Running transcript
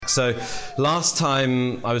So last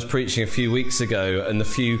time I was preaching a few weeks ago, and the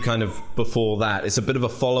few kind of before that, it's a bit of a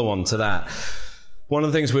follow-on to that. One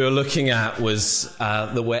of the things we were looking at was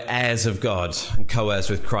that we're heirs of God and co-heirs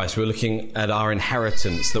with Christ. We were looking at our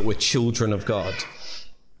inheritance, that we're children of God.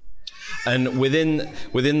 And within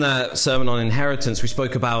that sermon on inheritance, we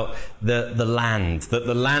spoke about the land, that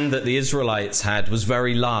the land that the Israelites had was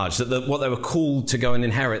very large, that what they were called to go and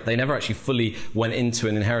inherit, they never actually fully went into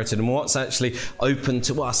and inherited. And what's actually open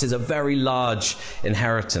to us is a very large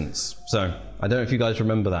inheritance. So I don't know if you guys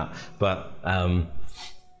remember that, but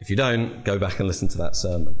if you don't, go back and listen to that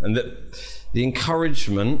sermon. And the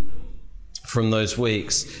encouragement from those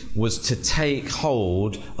weeks was to take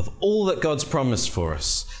hold of all that God's promised for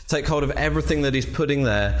us. Take hold of everything that he's putting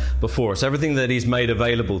there before us, everything that he's made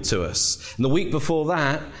available to us. And the week before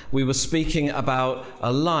that, we were speaking about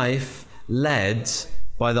a life led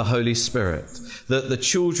by the Holy Spirit. That the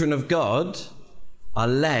children of God are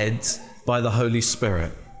led by the Holy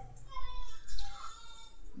Spirit.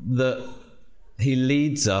 That he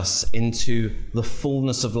leads us into the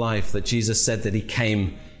fullness of life that Jesus said that he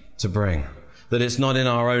came to bring. That it's not in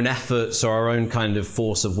our own efforts or our own kind of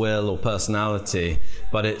force of will or personality,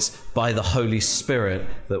 but it's by the Holy Spirit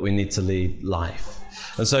that we need to lead life.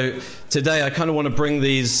 And so today I kind of want to bring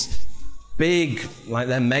these big, like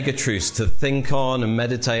they're mega truths to think on and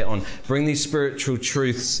meditate on. Bring these spiritual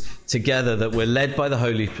truths together, that we're led by the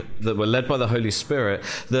Holy Spirit,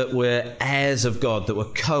 that we're heirs of God, that we're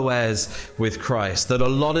co-heirs with Christ, that a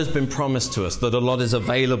lot has been promised to us, that a lot is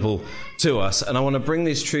available to us. And I want to bring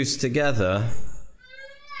these truths together,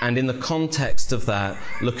 and in the context of that,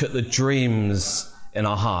 look at the dreams in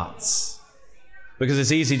our hearts. Because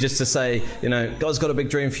it's easy just to say, God's got a big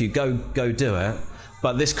dream for you, go do it.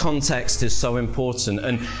 But this context is so important.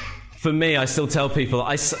 And for me, I still tell people,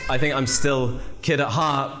 I think I'm still kid at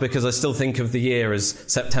heart, because I still think of the year as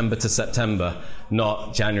September to September,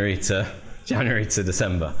 not January to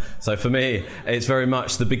December. So for me, it's very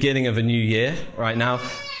much the beginning of a new year right now.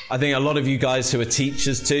 I think a lot of you guys who are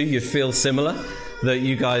teachers too, you feel similar, that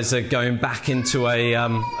you guys are going back into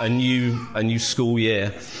a new school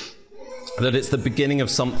year, that it's the beginning of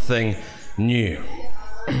something new.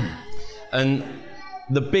 And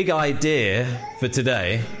the big idea for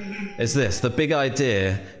today is this.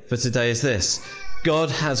 God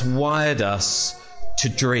has wired us to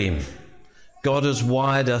dream. God has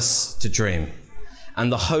wired us to dream.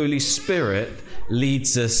 And the Holy Spirit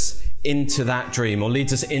leads us into that dream, or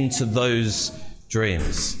leads us into those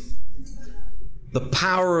dreams. The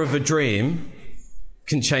power of a dream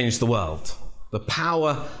can change the world. The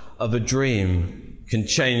power of a dream can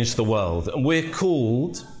change the world. And we're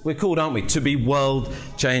called, aren't we, to be world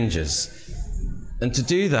changers. And to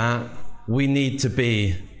do that, we need to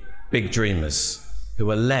be big dreamers who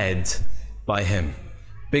are led by him.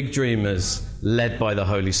 Big dreamers led by the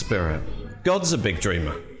Holy Spirit. God's a big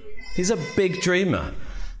dreamer. He's a big dreamer.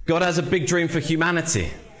 God has a big dream for humanity.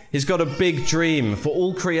 He's got a big dream for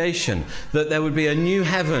all creation, that there would be a new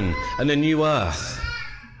heaven and a new earth.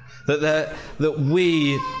 That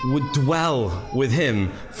we would dwell with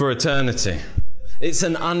him for eternity. It's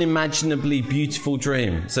an unimaginably beautiful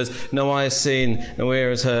dream. It says, no eye has seen, no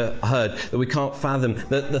ear has heard, that we can't fathom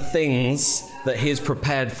the things that he has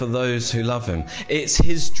prepared for those who love him. It's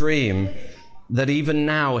his dream that even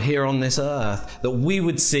now here on this earth, that we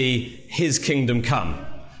would see his kingdom come,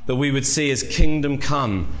 that we would see his kingdom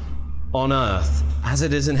come on earth as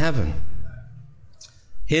it is in heaven.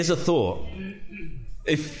 Here's a thought.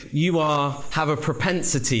 If you have a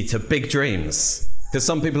propensity to big dreams, because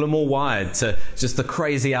some people are more wired to just the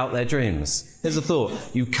crazy out there dreams. Here's a thought.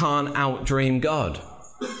 You can't outdream God.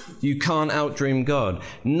 You can't outdream God.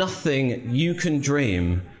 Nothing you can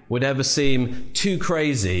dream would ever seem too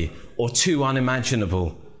crazy or too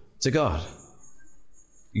unimaginable to God.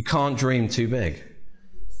 You can't dream too big.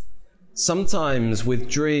 Sometimes with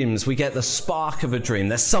dreams, we get the spark of a dream.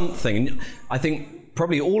 There's something, I think,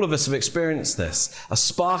 probably all of us have experienced this. A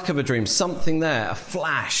spark of a dream, something there, a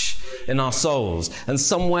flash in our souls. And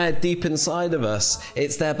somewhere deep inside of us,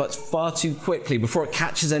 it's there, but far too quickly. Before it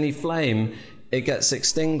catches any flame, it gets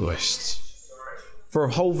extinguished. For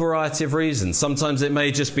a whole variety of reasons. Sometimes it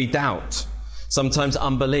may just be doubt. Sometimes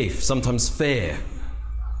unbelief. Sometimes fear.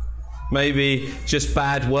 Maybe just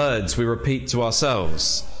bad words we repeat to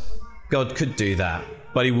ourselves. God could do that,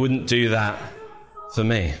 but he wouldn't do that for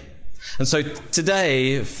me. And so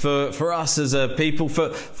today, for us as a people,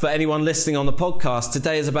 for anyone listening on the podcast,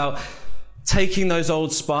 today is about taking those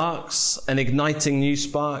old sparks and igniting new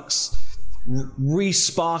sparks,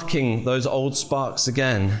 re-sparking those old sparks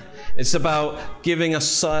again. It's about giving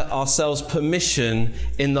ourselves permission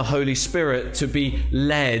in the Holy Spirit to be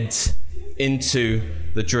led into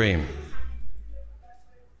the dream.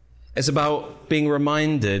 It's about being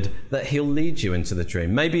reminded that he'll lead you into the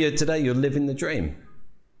dream. Maybe today you're living the dream,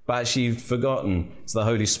 but actually you've forgotten it's the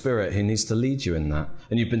Holy Spirit who needs to lead you in that.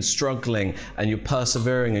 And you've been struggling and you're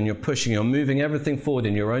persevering and you're pushing, you're moving everything forward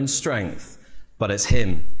in your own strength, but it's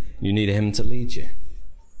him. You need him to lead you.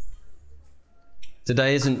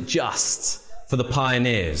 Today isn't just for the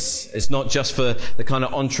pioneers. It's not just for the kind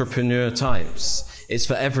of entrepreneur types. It's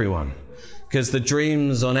for everyone. Because the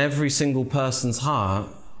dreams on every single person's heart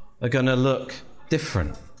are going to look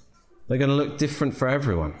different. They're going to look different for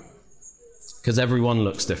everyone. Because everyone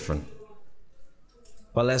looks different.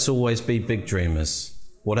 But let's always be big dreamers,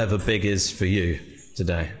 whatever big is for you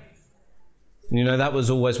today. You know, that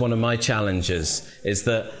was always one of my challenges, is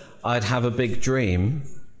that I'd have a big dream,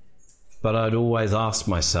 but I'd always ask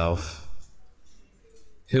myself,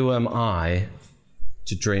 who am I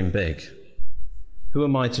to dream big? Who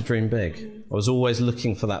am I to dream big? I was always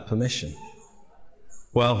looking for that permission.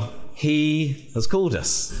 Well, he has called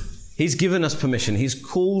us. He's given us permission. He's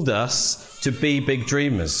called us to be big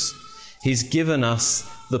dreamers. He's given us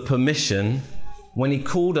the permission when he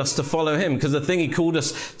called us to follow him, because the thing he called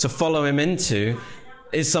us to follow him into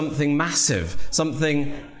is something massive,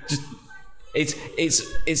 something just,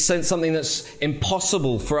 it's something that's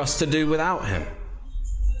impossible for us to do without him.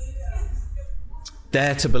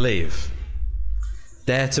 Dare to believe.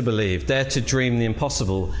 Dare to believe. Dare to dream the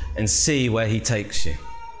impossible and see where he takes you.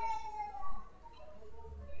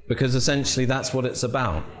 Because essentially that's what it's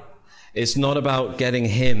about. It's not about getting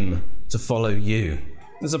him to follow you.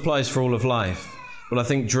 This applies for all of life. But I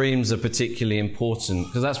think dreams are particularly important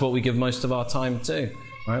because that's what we give most of our time to.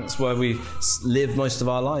 Right? That's where we live most of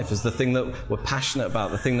our life, is the thing that we're passionate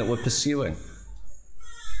about, the thing that we're pursuing.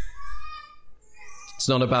 It's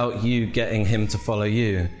not about you getting him to follow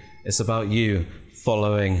you. It's about you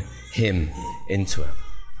following him into it.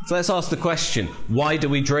 So let's ask the question, why do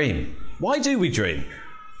we dream? Why do we dream?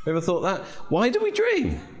 Ever thought that? Why do we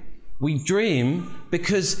dream? We dream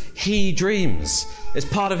because he dreams. It's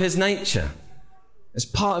part of his nature. It's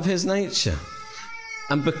part of his nature.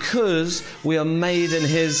 And because we are made in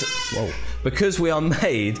his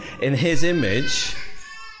image,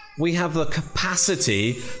 we have the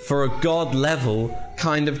capacity for a God-level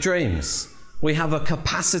kind of dreams. We have a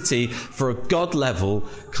capacity for a God-level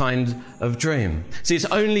kind of dream. See, it's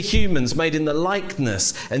only humans made in the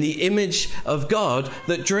likeness and the image of God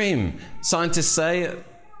that dream. Scientists say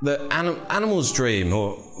that animals dream,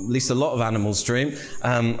 or at least a lot of animals dream.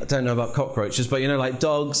 I don't know about cockroaches, but like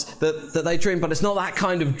dogs, that they dream. But it's not that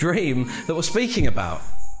kind of dream that we're speaking about.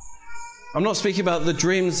 I'm not speaking about the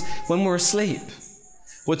dreams when we're asleep.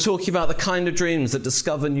 We're talking about the kind of dreams that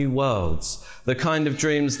discover new worlds, the kind of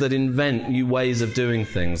dreams that invent new ways of doing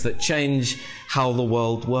things, that change how the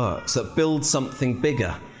world works, that build something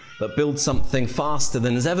bigger, that build something faster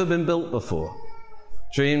than has ever been built before.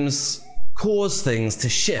 Dreams cause things to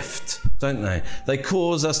shift, don't they? They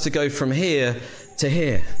cause us to go from here to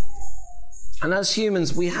here. And as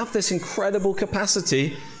humans, we have this incredible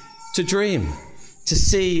capacity to dream, to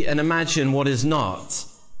see and imagine what is not,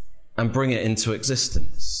 and bring it into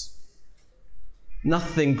existence.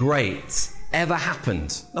 Nothing great ever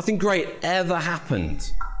happened. Nothing great ever happened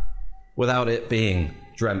without it being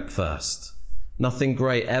dreamt first. Nothing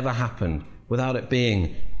great ever happened without it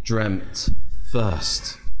being dreamt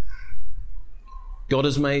first. God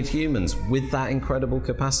has made humans with that incredible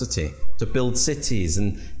capacity to build cities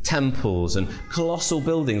and temples and colossal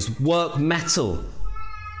buildings, work metal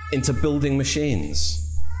into building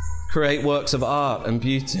machines, create works of art and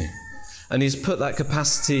beauty. And he's put that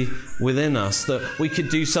capacity within us that we could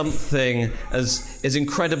do something as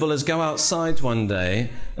incredible as go outside one day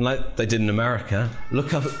and, like they did in America,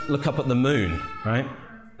 look up at the moon, right?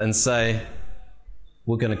 And say,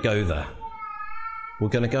 we're going to go there. We're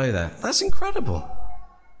going to go there. That's incredible.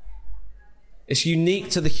 It's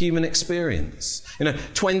unique to the human experience.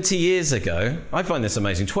 20 years ago, I find this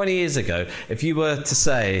amazing. 20 years ago, if you were to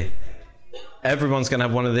say, everyone's going to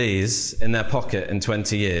have one of these in their pocket in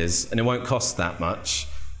 20 years, and it won't cost that much.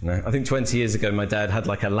 I think 20 years ago, my dad had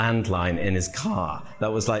like a landline in his car.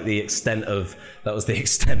 That was like the extent of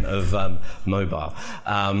mobile.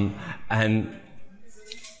 But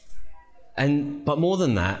more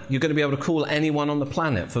than that, you're going to be able to call anyone on the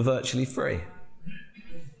planet for virtually free.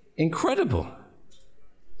 Incredible.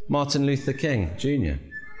 Martin Luther King Jr.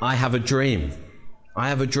 I have a dream. I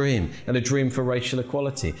have a dream. Had a dream for racial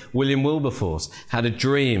equality. William Wilberforce had a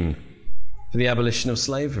dream for the abolition of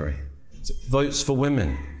slavery. It's votes for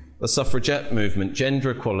women, the suffragette movement,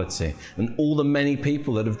 gender equality, and all the many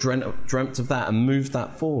people that have dreamt of that and moved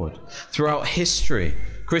that forward. Throughout history,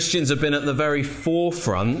 Christians have been at the very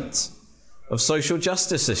forefront of social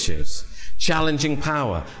justice issues, challenging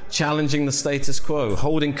power, challenging the status quo,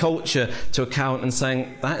 holding culture to account and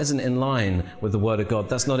saying, that isn't in line with the Word of God.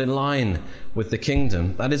 That's not in line with the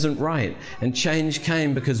kingdom. That isn't right. And change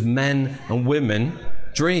came because men and women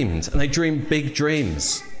dreamed, and they dreamed big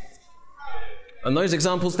dreams. And those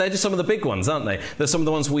examples, they're just some of the big ones, aren't they? They're some of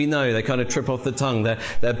the ones we know. They kind of trip off the tongue.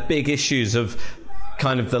 They're big issues of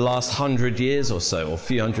kind of the last 100 years or so, or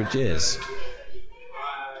few hundred years.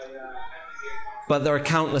 But there are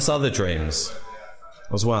countless other dreams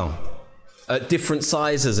as well, at different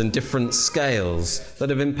sizes and different scales that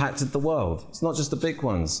have impacted the world. It's not just the big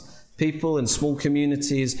ones. People in small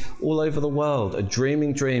communities all over the world are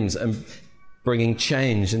dreaming dreams and bringing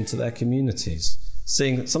change into their communities.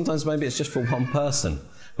 Seeing, sometimes maybe it's just for one person,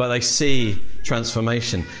 but they see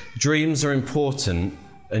transformation. Dreams are important,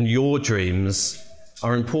 and your dreams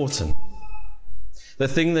are important. The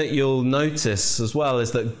thing that you'll notice as well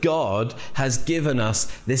is that God has given us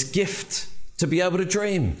this gift to be able to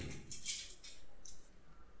dream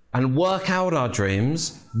and work out our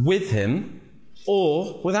dreams with Him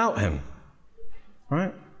or without Him.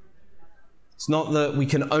 Right? It's not that we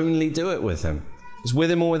can only do it with Him. It's with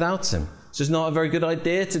Him or without Him. It's just not a very good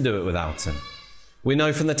idea to do it without Him. We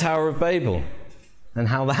know from the Tower of Babel and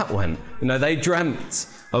how that went. You know, they dreamt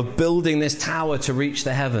of building this tower to reach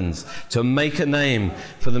the heavens, to make a name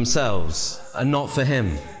for themselves and not for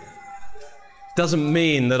Him. Doesn't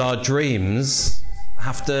mean that our dreams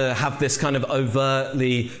have to have this kind of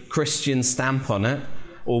overtly Christian stamp on it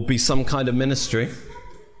or be some kind of ministry.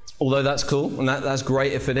 Although that's cool and that's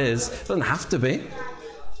great if it is. It doesn't have to be.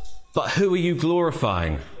 But who are you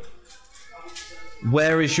glorifying?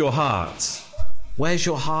 Where is your heart? Where's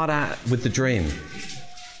your heart at with the dream?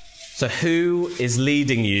 So who is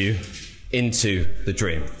leading you into the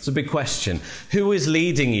dream? It's a big question. Who is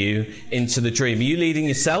leading you into the dream? Are you leading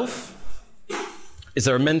yourself? Is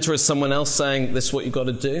there a mentor or someone else saying, this is what you've got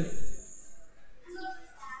to do?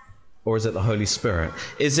 Or is it the Holy Spirit?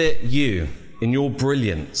 Is it you in your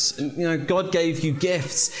brilliance? And, you know, God gave you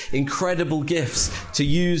gifts, incredible gifts to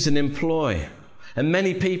use and employ. And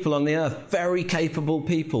many people on the earth, very capable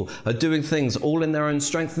people, are doing things all in their own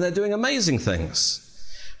strength, and they're doing amazing things.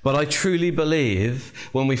 But I truly believe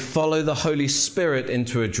when we follow the Holy Spirit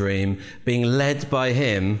into a dream, being led by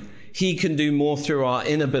Him, He can do more through our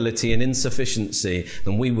inability and insufficiency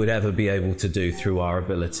than we would ever be able to do through our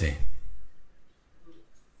ability.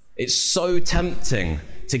 It's so tempting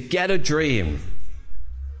to get a dream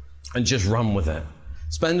and just run with it.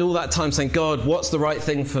 Spend all that time saying, God, what's the right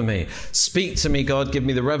thing for me? Speak to me, God. Give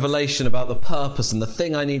me the revelation about the purpose and the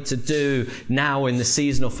thing I need to do now in the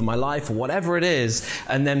season or for my life or whatever it is.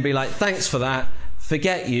 And then be like, thanks for that.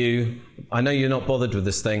 Forget you. I know you're not bothered with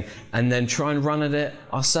this thing. And then try and run at it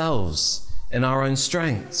ourselves in our own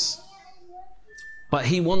strengths. But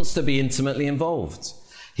He wants to be intimately involved.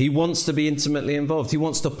 He wants to be intimately involved. He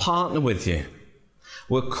wants to partner with you.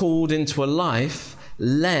 We're called into a life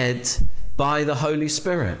led by the Holy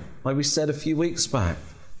Spirit, like we said a few weeks back.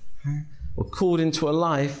 We're called into a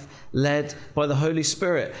life led by the Holy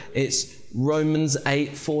Spirit. It's Romans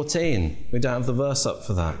 8:14. We don't have the verse up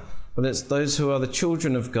for that. But it's those who are the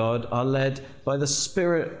children of God are led by the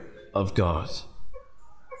Spirit of God.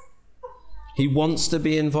 He wants to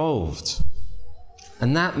be involved.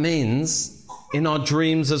 And that means in our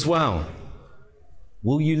dreams as well.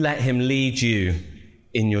 Will you let Him lead you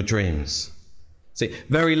in your dreams? See,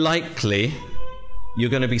 very likely you're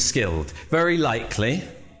going to be skilled. Very likely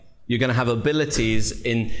you're going to have abilities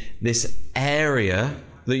in this area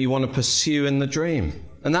that you want to pursue in the dream.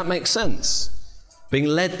 And that makes sense. Being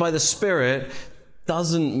led by the Spirit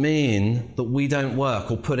doesn't mean that we don't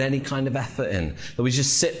work or put any kind of effort in, that we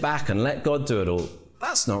just sit back and let God do it all.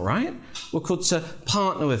 That's not right. We're called to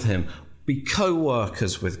partner with Him, be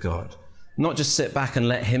co-workers with God, not just sit back and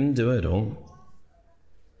let Him do it all.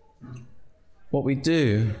 What we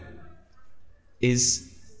do is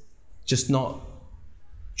just not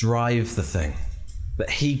drive the thing, that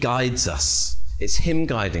He guides us. It's Him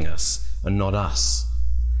guiding us and not us.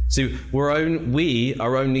 So we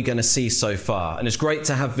are only going to see so far. And it's great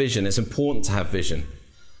to have vision. It's important to have vision.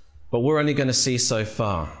 But we're only going to see so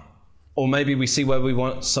far. Or maybe we see where we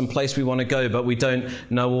want, some place we want to go, but we don't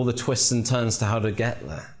know all the twists and turns to how to get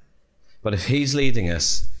there. But if He's leading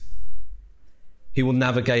us, He will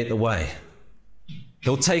navigate the way.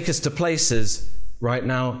 He'll take us to places right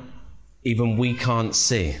now even we can't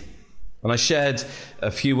see. And I shared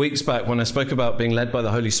a few weeks back when I spoke about being led by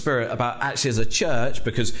the Holy Spirit, about actually as a church,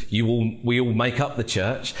 because we all make up the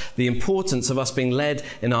church, the importance of us being led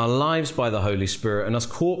in our lives by the Holy Spirit, and us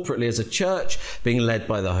corporately as a church being led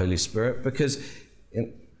by the Holy Spirit. Because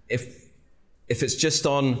if it's just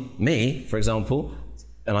on me, for example,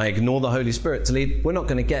 and I ignore the Holy Spirit to lead, we're not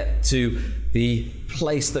going to get to the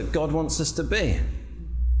place that God wants us to be.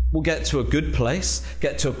 We'll get to a good place,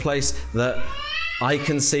 get to a place that I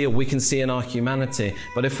can see, or we can see in our humanity.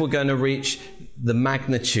 But if we're going to reach the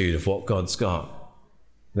magnitude of what God's got,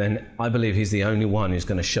 then I believe he's the only one who's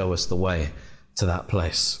going to show us the way to that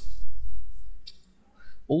place.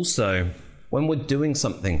 Also, when we're doing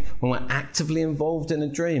something, when we're actively involved in a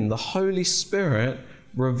dream, the Holy Spirit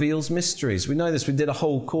reveals mysteries. We know this. We did a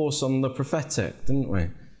whole course on the prophetic, didn't we?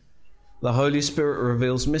 The Holy Spirit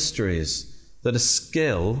reveals mysteries that a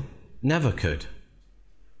skill never could.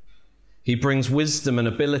 He brings wisdom and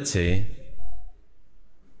ability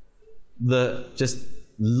that just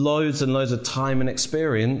loads and loads of time and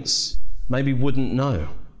experience maybe wouldn't know.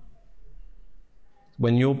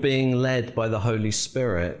 When you're being led by the Holy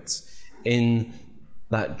Spirit in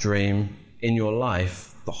that dream, in your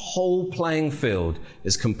life, the whole playing field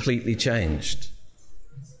is completely changed.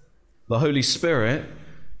 The Holy Spirit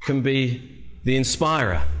can be the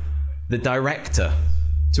inspirer, the director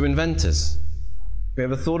to inventors. Have you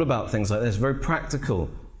ever thought about things like this? Very practical,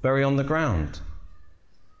 very on the ground.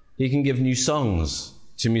 He can give new songs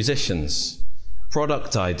to musicians,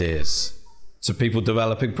 product ideas to people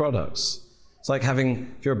developing products. It's like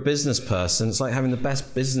having, if you're a business person, it's like having the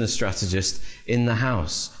best business strategist in the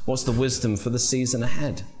house. What's the wisdom for the season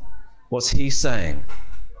ahead? What's he saying?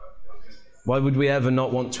 Why would we ever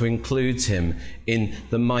not want to include him in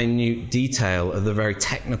the minute detail of the very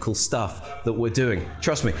technical stuff that we're doing?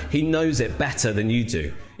 Trust me, he knows it better than you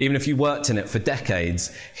do. Even if you worked in it for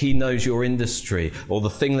decades, he knows your industry or the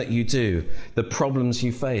thing that you do, the problems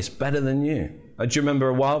you face better than you. Do you remember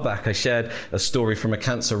a while back I shared a story from a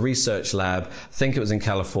cancer research lab? I think it was in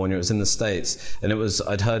California, it was in the States, and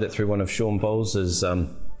I'd heard it through one of Sean Bowles's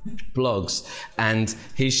blogs, and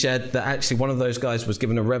he shared that actually one of those guys was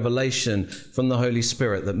given a revelation from the Holy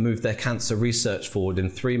Spirit that moved their cancer research forward in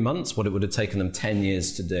 3 months, what it would have taken them 10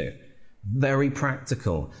 years to do. Very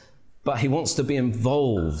practical. But he wants to be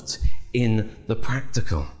involved in the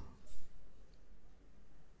practical.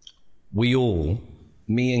 We all,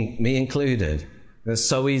 me included, it's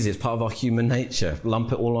so easy, it's part of our human nature,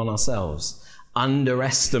 lump it all on ourselves,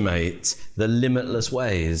 underestimate the limitless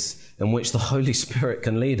ways in which the Holy Spirit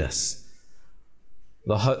can lead us.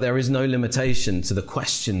 There is no limitation to the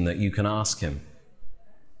question that you can ask him.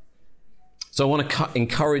 So I want to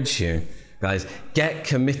encourage you, guys, get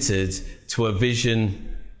committed to a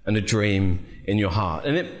vision and a dream in your heart.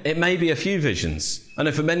 And it may be a few visions. I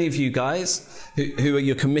know for many of you guys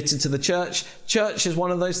you're committed to the church, church is one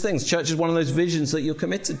of those things. Church is one of those visions that you're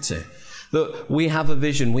committed to. That we have a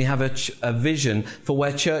vision. We have a vision for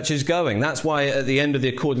where church is going. That's why at the end of the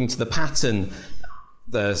According to the Pattern,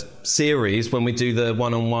 the series, when we do the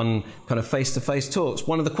one-on-one kind of face-to-face talks,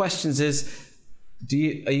 one of the questions is,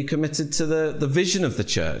 are you committed to the vision of the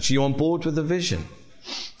church? Are you on board with the vision?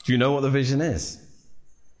 Do you know what the vision is?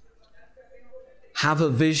 Have a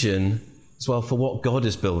vision as well for what God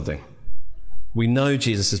is building. We know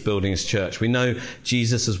Jesus is building his church. We know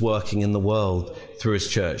Jesus is working in the world through his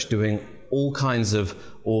church, doing all kinds of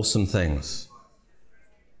awesome things.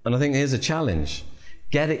 And I think here's a challenge.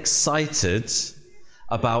 Get excited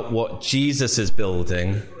about what Jesus is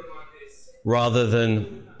building rather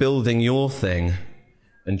than building your thing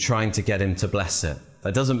and trying to get him to bless it.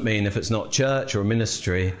 That doesn't mean if it's not church or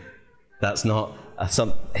ministry, that's not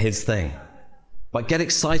his thing. But get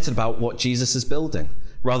excited about what Jesus is building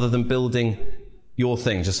rather than building your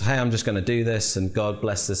thing. Just, hey, I'm just going to do this and God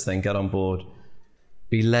bless this thing, get on board.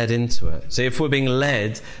 Be led into it. See, if we're being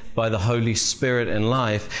led by the Holy Spirit in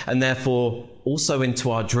life, and therefore also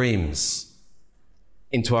into our dreams,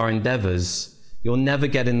 into our endeavors, you'll never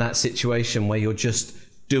get in that situation where you're just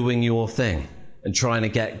doing your thing and trying to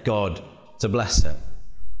get God to bless it.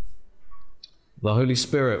 The Holy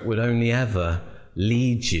Spirit would only ever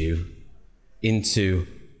lead you into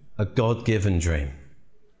a God-given dream.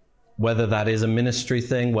 Whether that is a ministry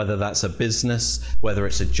thing, whether that's a business, whether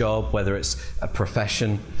it's a job, whether it's a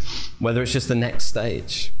profession, whether it's just the next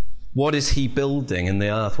stage. What is he building in the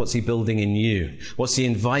earth? What's he building in you? What's he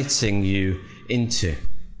inviting you into?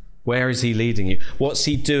 Where is he leading you? What's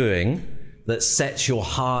he doing that sets your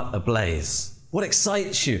heart ablaze? What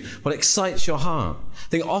excites you? What excites your heart? I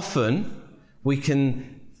think often we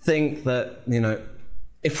can think that,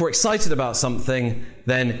 if we're excited about something,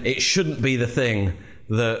 then it shouldn't be the thing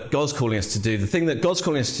that God's calling us to do, the thing that God's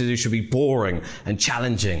calling us to do should be boring and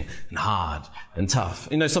challenging and hard and tough.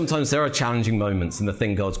 Sometimes there are challenging moments in the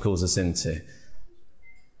thing God calls us into.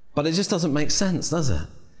 But it just doesn't make sense, does it?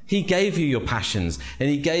 He gave you your passions and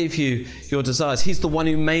he gave you your desires. He's the one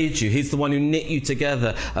who made you. He's the one who knit you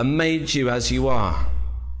together and made you as you are.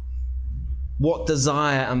 What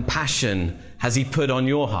desire and passion has he put on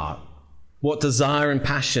your heart? What desire and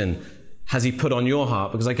passion has he put on your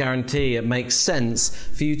heart? Because I guarantee it makes sense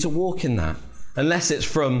for you to walk in that. Unless it's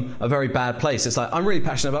from a very bad place. It's like, I'm really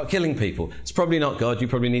passionate about killing people. It's probably not God. You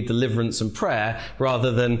probably need deliverance and prayer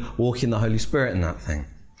rather than walk in the Holy Spirit in that thing.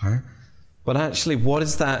 Right? But actually, what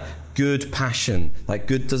is that good passion, that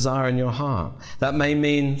good desire in your heart? That may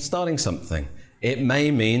mean starting something. It may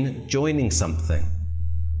mean joining something.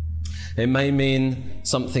 It may mean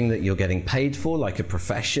something that you're getting paid for, like a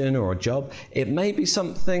profession or a job. It may be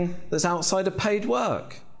something that's outside of paid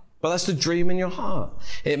work, but that's the dream in your heart.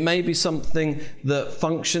 It may be something that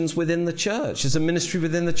functions within the church. It's a ministry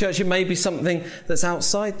within the church. It may be something that's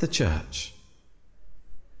outside the church.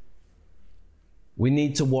 We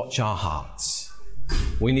need to watch our hearts.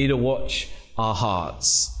 We need to watch our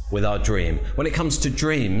hearts with our dream. When it comes to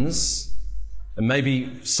dreams, and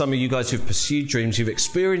maybe some of you guys who've pursued dreams, you've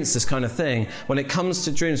experienced this kind of thing. When it comes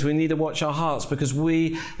to dreams, we need to watch our hearts because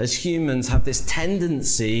we as humans have this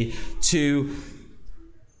tendency to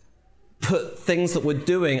put things that we're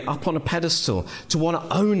doing up on a pedestal, to want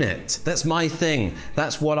to own it. That's my thing.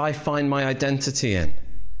 That's what I find my identity in.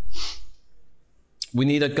 We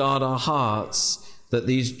need to guard our hearts that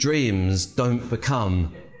these dreams don't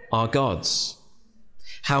become our gods.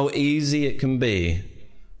 How easy it can be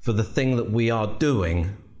for the thing that we are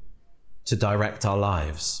doing to direct our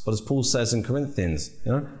lives. But as Paul says in Corinthians,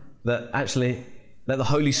 that actually let the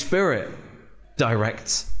Holy Spirit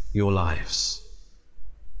direct your lives.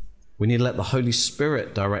 We need to let the Holy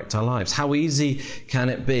Spirit direct our lives. How easy can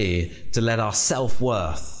it be to let our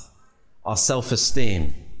self-worth, our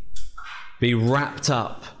self-esteem be wrapped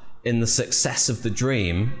up in the success of the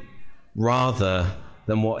dream rather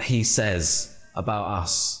than what he says about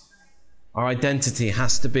us? Our identity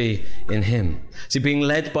has to be in him. See, being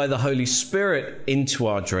led by the Holy Spirit into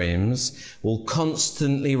our dreams will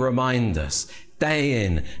constantly remind us, day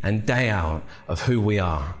in and day out, of who we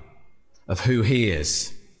are, of who he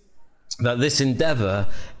is. That this endeavor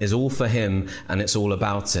is all for him and it's all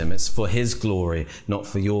about him. It's for his glory, not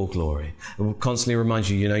for your glory. It will constantly remind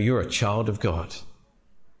you, you're a child of God.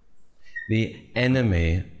 The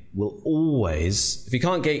enemy will always, if he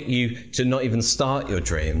can't get you to not even start your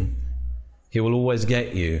dream, he will always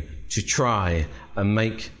get you to try and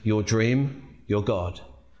make your dream your God.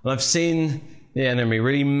 And I've seen the enemy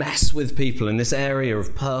really mess with people in this area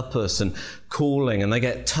of purpose and calling, and they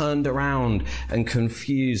get turned around and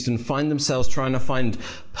confused and find themselves trying to find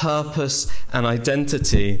purpose and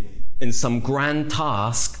identity in some grand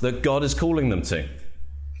task that God is calling them to.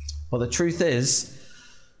 Well, the truth is,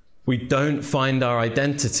 we don't find our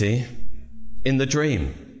identity in the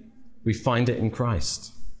dream. We find it in Christ.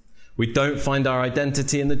 We don't find our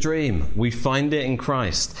identity in the dream. We find it in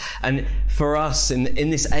Christ. And for us in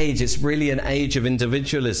this age, it's really an age of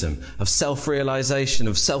individualism, of self-realization,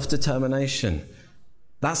 of self-determination.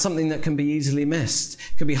 That's something that can be easily missed.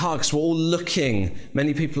 It can be hard because we're all looking,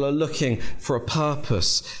 many people are looking for a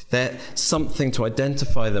purpose. There's something to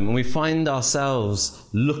identify them. And we find ourselves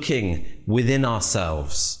looking within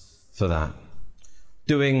ourselves for that.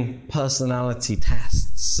 Doing personality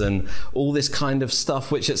tests and all this kind of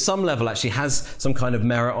stuff, which at some level actually has some kind of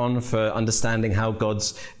merit on for understanding how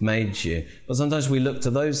God's made you. But sometimes we look to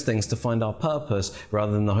those things to find our purpose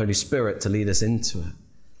rather than the Holy Spirit to lead us into it.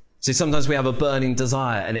 See, sometimes we have a burning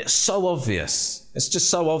desire and it's so obvious. It's just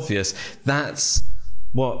so obvious. That's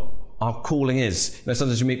what our calling is.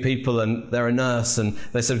 Sometimes you meet people and they're a nurse and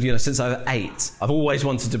they said, since I was 8, I've always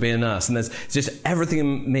wanted to be a nurse. And there's just everything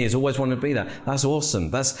in me has always wanted to be that. That's awesome.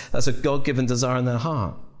 That's a God-given desire in their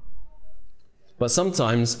heart. But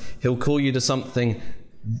sometimes he'll call you to something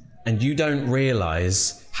and you don't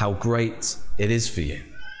realize how great it is for you.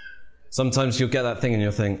 Sometimes you'll get that thing and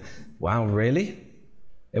you'll think, wow, really?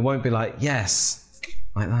 It won't be like, yes,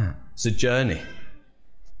 like that. It's a journey.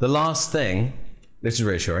 The last thing, this is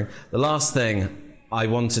reassuring, the last thing I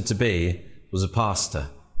wanted to be was a pastor.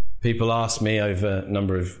 People asked me over a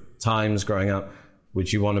number of times growing up,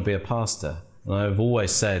 would you want to be a pastor? And I've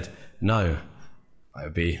always said, no, that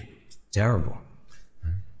would be terrible.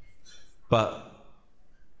 But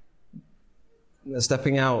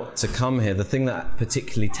stepping out to come here, the thing that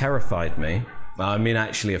particularly terrified me,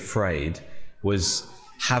 actually afraid, was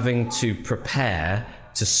having to prepare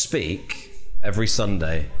to speak every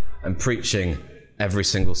Sunday and preaching every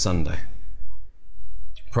single Sunday.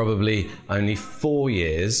 Probably only 4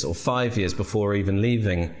 years or 5 years before even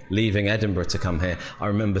leaving Edinburgh to come here, I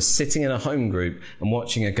remember sitting in a home group and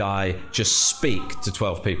watching a guy just speak to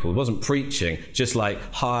 12 people. He wasn't preaching, just like,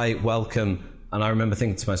 hi, welcome. And I remember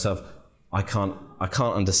thinking to myself, I can't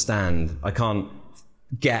understand. I can't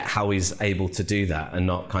get how he's able to do that and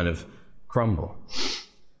not kind of crumble.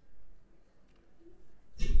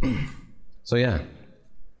 So yeah,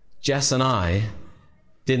 Jess and I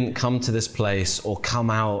didn't come to this place or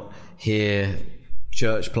come out here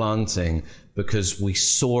church planting because we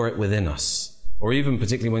saw it within us, or even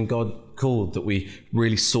particularly when God called, that we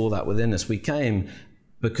really saw that within us. We came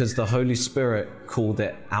because the Holy Spirit called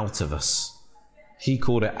it out of us. He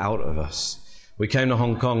called it out of us. We came to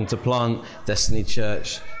Hong Kong to plant Destiny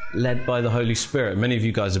Church, led by the Holy Spirit. Many of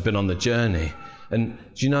you guys have been on the journey. And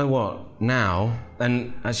do you know what? Now,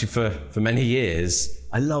 and actually for many years,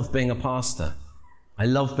 I love being a pastor. I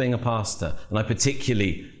love being a pastor, and I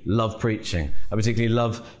particularly love preaching. I particularly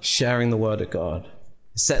love sharing the word of God.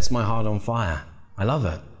 It sets my heart on fire. I love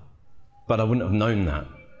it. But I wouldn't have known that.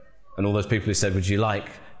 And all those people who said, would you like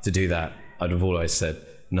to do that? I'd have always said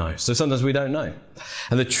no. So sometimes we don't know.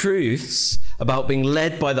 And the truths about being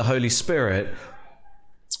led by the Holy Spirit,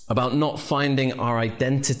 about not finding our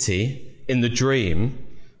identity in the dream,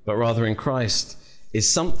 but rather in Christ,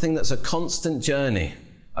 is something that's a constant journey.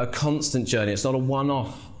 A constant journey. It's not a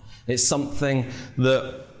one-off. It's something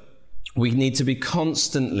that we need to be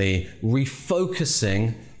constantly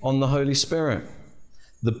refocusing on the Holy Spirit.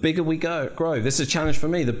 The bigger we grow, this is a challenge for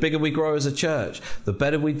me, the bigger we grow as a church, the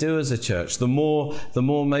better we do as a church, the more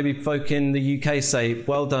maybe folk in the UK say,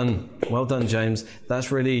 well done, James,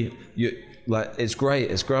 that's really, it's great,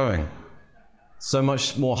 it's growing. So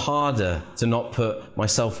much more harder to not put my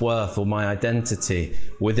self-worth or my identity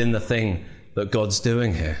within the thing that God's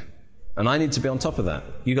doing here. And I need to be on top of that.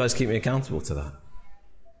 You guys keep me accountable to that.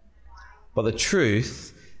 But the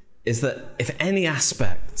truth is that if any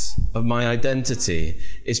aspect of my identity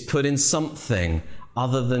is put in something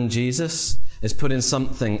other than Jesus, is put in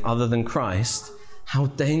something other than Christ, how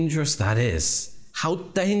dangerous that is. How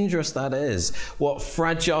dangerous that is. What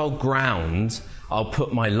fragile ground I'll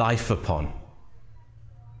put my life upon.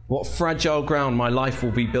 What fragile ground my life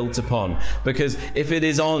will be built upon. Because if it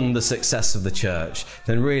is on the success of the church,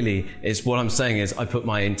 then really it's what I'm saying is I put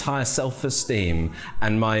my entire self-esteem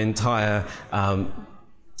and my entire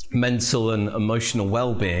mental and emotional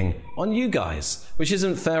well-being on you guys, which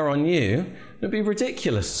isn't fair on you. It'd be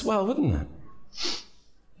ridiculous as well, wouldn't it?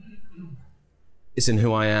 It's in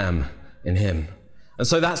who I am, in Him. And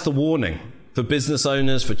so that's the warning for business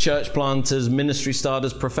owners, for church planters, ministry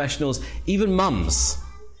starters, professionals, even mums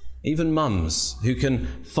who can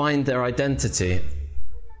find their identity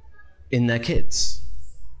in their kids.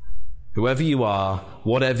 Whoever you are,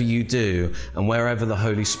 whatever you do, and wherever the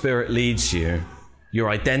Holy Spirit leads you, your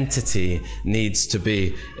identity needs to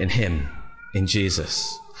be in Him, in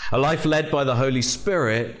Jesus. A life led by the Holy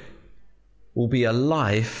Spirit will be a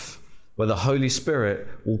life where the Holy Spirit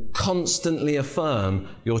will constantly affirm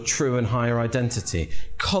your true and higher identity,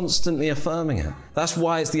 constantly affirming it. That's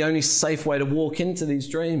why it's the only safe way to walk into these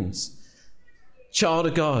dreams. Child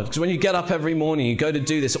of God. Because when you get up every morning, you go to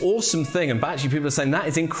do this awesome thing, and actually people are saying, that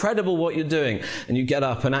is incredible what you're doing. And you get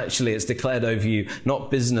up and actually it's declared over you,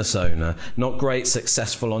 not business owner, not great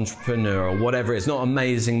successful entrepreneur or whatever. It's not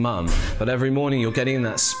amazing mum. But every morning you're getting in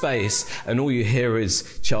that space and all you hear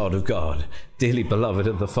is child of God, dearly beloved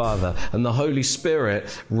of the Father. And the Holy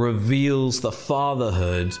Spirit reveals the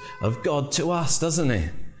fatherhood of God to us, doesn't He?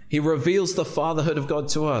 He reveals the fatherhood of God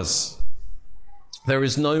to us. There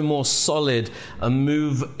is no more solid,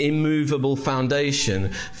 immovable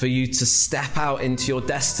foundation for you to step out into your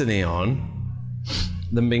destiny on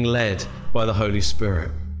than being led by the Holy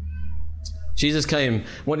Spirit. Jesus came,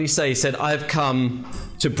 what did He say? He said, I have come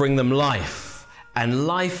to bring them life, and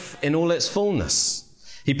life in all its fullness.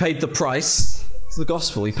 He paid the price. It's the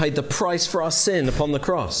gospel. He paid the price for our sin upon the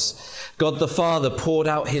cross. God the Father poured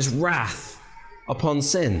out His wrath upon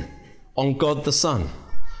sin on God the Son,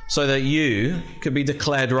 so that you could be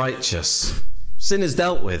declared righteous. Sin is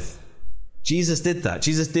dealt with. Jesus did that.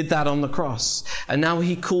 Jesus did that on the cross. And now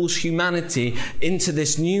He calls humanity into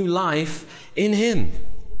this new life in Him.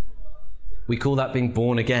 We call that being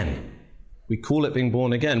born again. We call it being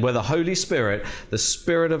born again, where the Holy Spirit, the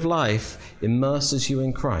Spirit of life, immerses you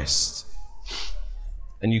in Christ.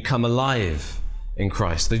 And you come alive in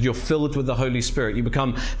Christ. That you're filled with the Holy Spirit. You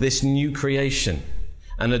become this new creation,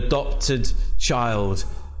 an adopted child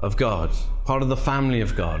of God, part of the family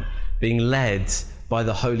of God, being led by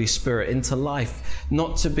the Holy Spirit into life,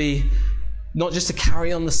 not to be Not just to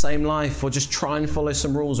carry on the same life or just try and follow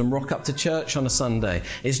some rules and rock up to church on a Sunday.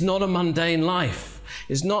 It's not a mundane life.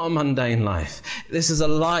 It's not a mundane life. This is a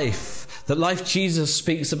life. The life Jesus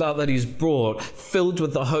speaks about that he's brought, filled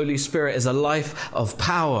with the Holy Spirit, is a life of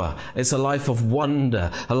power. It's a life of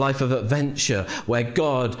wonder, a life of adventure where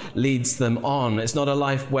God leads them on. It's not a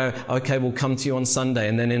life where, okay, we'll come to you on Sunday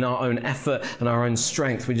and then in our own effort and our own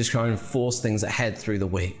strength, we just try and force things ahead through the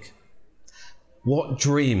week. What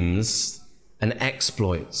dreams and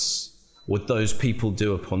exploits would those people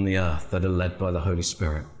do upon the earth that are led by the Holy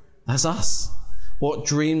Spirit? That's us. What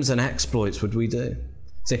dreams and exploits would we do?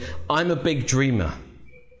 See, I'm a big dreamer.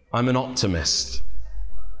 I'm an optimist.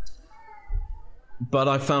 But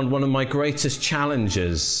I found one of my greatest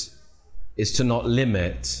challenges is to not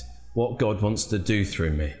limit what God wants to do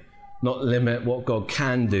through me, not limit what God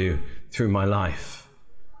can do through my life.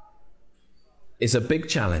 It's a big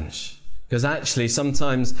challenge. Because actually,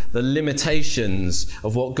 sometimes the limitations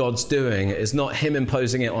of what God's doing is not him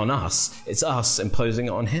imposing it on us, it's us imposing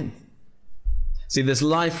it on him. See, this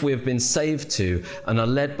life we have been saved to and are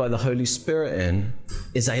led by the Holy Spirit in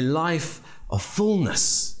is a life of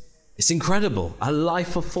fullness. It's incredible, a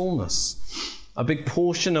life of fullness. A big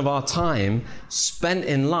portion of our time spent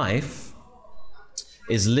in life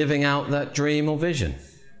is living out that dream or vision.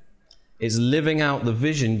 It's living out the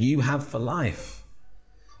vision you have for life.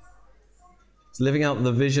 It's living out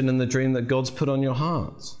the vision and the dream that God's put on your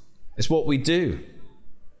heart. It's what we do.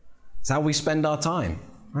 It's how we spend our time,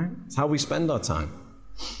 right? It's how we spend our time.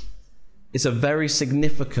 It's a very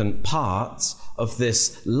significant part of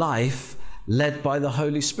this life led by the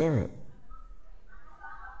Holy Spirit.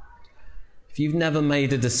 If you've never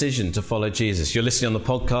made a decision to follow Jesus, you're listening on the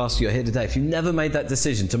podcast, you're here today. If you've never made that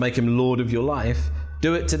decision to make him Lord of your life,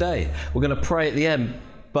 do it today. We're going to pray at the end,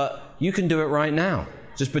 but you can do it right now.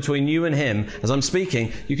 Just between you and him, as I'm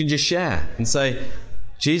speaking, you can just share and say,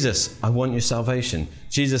 Jesus, I want your salvation.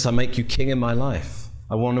 Jesus, I make you king in my life.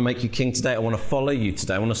 I want to make you king today. I want to follow you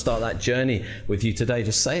today. I want to start that journey with you today.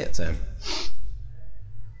 Just say it to him.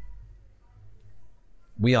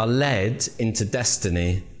 We are led into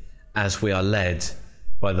destiny as we are led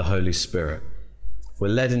by the Holy Spirit. We're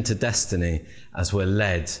led into destiny as we're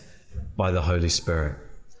led by the Holy Spirit.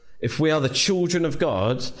 If we are the children of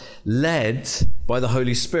God, led by the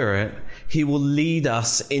Holy Spirit, he will lead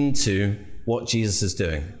us into what Jesus is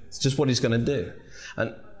doing. It's just what he's going to do.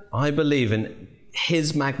 And I believe in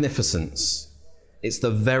his magnificence. It's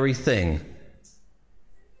the very thing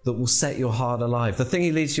that will set your heart alive. The thing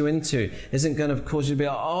he leads you into isn't going to cause you to be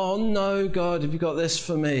like, oh no, God, have you got this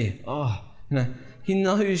for me? Oh, he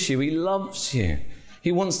knows you. He loves you.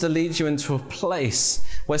 He wants to lead you into a place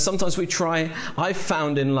where sometimes I've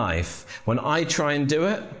found in life, when I try and do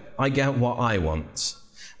it, I get what I want.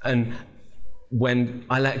 And when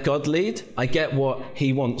I let God lead, I get what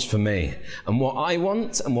he wants for me. And what I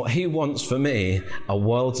want and what he wants for me are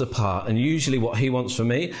worlds apart. And usually what he wants for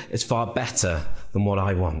me is far better than what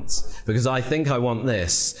I want. Because I think I want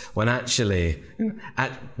this, when actually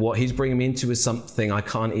what he's bringing me into is something I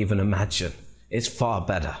can't even imagine. It's far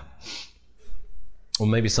better. Or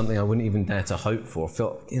maybe something I wouldn't even dare to hope for.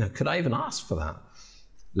 Could I even ask for that?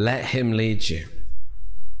 Let him lead you.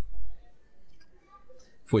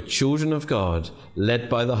 If we're children of God, led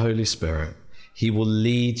by the Holy Spirit, he will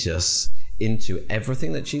lead us into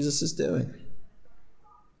everything that Jesus is doing.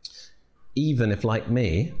 Even if, like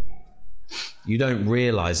me, you don't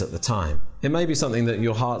realize at the time. It may be something that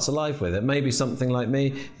your heart's alive with. It may be something like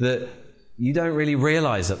me that you don't really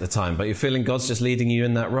realize at the time, but you're feeling God's just leading you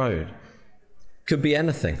in that road. Could be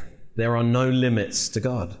anything. There are no limits to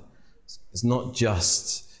God. It's not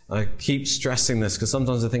just, I keep stressing this because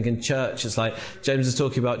sometimes I think in church, it's like James is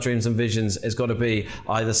talking about dreams and visions. It's got to be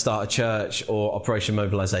either start a church or Operation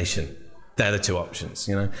Mobilization. They're the two options,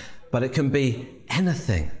 But it can be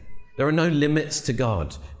anything. There are no limits to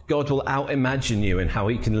God. God will out-imagine you in how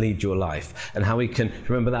he can lead your life and how he can,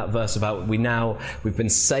 remember that verse about we've been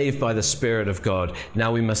saved by the Spirit of God.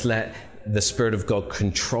 Now we must let the Spirit of God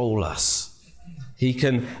control us. He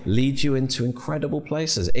can lead you into incredible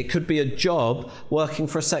places. It could be a job working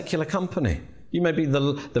for a secular company. You may be the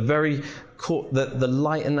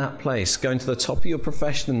light in that place, going to the top of your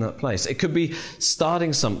profession in that place. It could be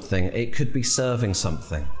starting something. It could be serving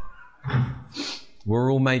something.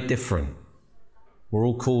 We're all made different. We're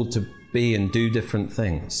all called to be and do different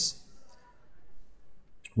things.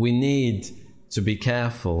 We need to be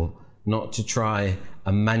careful not to try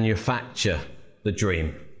and manufacture the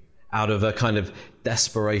dream out of a kind of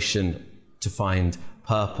desperation to find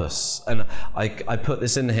purpose. And I put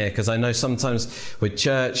this in here because I know sometimes with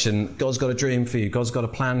church and God's got a dream for you, God's got a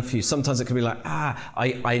plan for you, sometimes it can be like,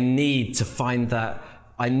 I need to find that.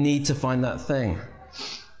 I need to find that thing.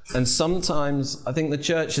 And sometimes I think the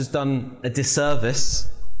church has done a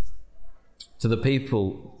disservice to the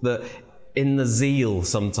people that in the zeal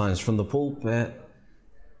sometimes from the pulpit,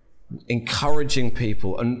 encouraging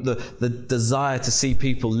people and the desire to see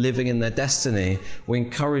people living in their destiny, we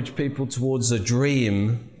encourage people towards a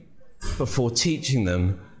dream before teaching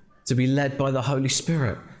them to be led by the Holy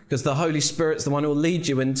Spirit. Because the Holy Spirit's the one who will lead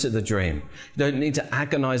you into the dream. You don't need to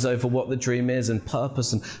agonize over what the dream is and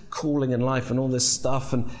purpose and calling in life and all this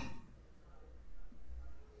stuff. And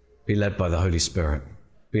be led by the Holy Spirit.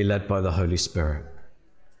 Be led by the Holy Spirit.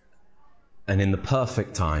 And in the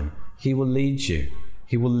perfect time, He will lead you.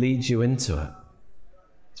 He will lead you into it.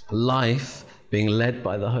 Life being led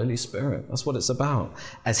by the Holy Spirit. That's what it's about.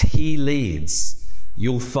 As He leads,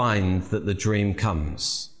 you'll find that the dream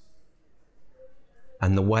comes.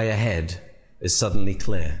 And the way ahead is suddenly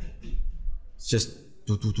clear. It's just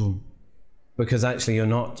because actually you're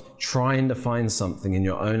not trying to find something in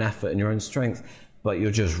your own effort and your own strength, but you're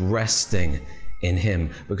just resting in Him.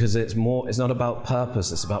 Because it's not about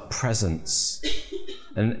purpose, it's about presence.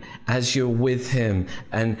 And as you're with Him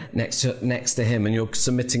and next to Him, and you're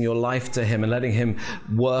submitting your life to Him and letting Him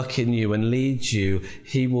work in you and lead you,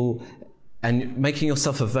 He will, and making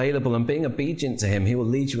yourself available and being obedient to Him, He will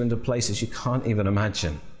lead you into places you can't even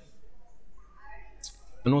imagine.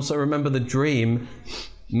 And also remember, the dream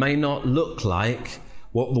may not look like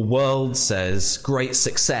what the world says great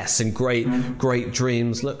success and great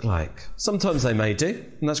dreams look like. Sometimes they may do,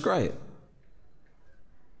 and that's great.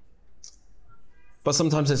 But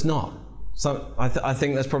sometimes it's not. So I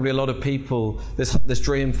think there's probably a lot of people, this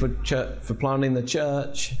dream for planting the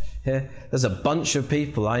church here, there's a bunch of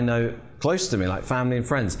people I know close to me, like family and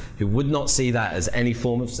friends, who would not see that as any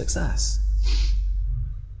form of success.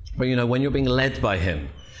 But when you're being led by Him,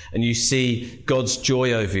 and you see God's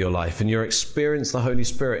joy over your life, and you experience the Holy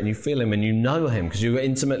Spirit, and you feel Him, and you know Him, because you're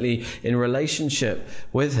intimately in relationship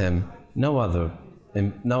with Him, no other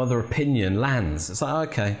opinion lands. It's like,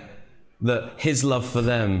 okay, that His love for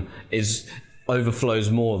them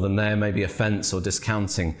overflows more than their maybe offense or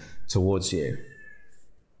discounting towards you.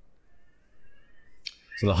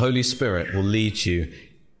 So the Holy Spirit will lead you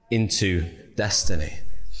into destiny.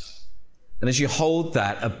 And as you hold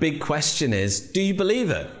that, a big question is, do you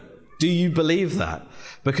believe it? Do you believe that?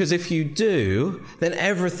 Because if you do, then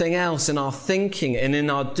everything else in our thinking and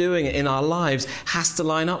in our doing, in our lives, has to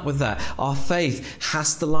line up with that. Our faith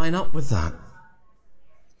has to line up with that.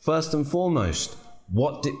 First and foremost,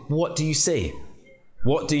 what do you see?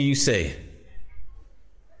 What do you see?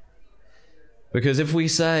 Because if we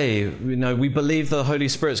say, we believe the Holy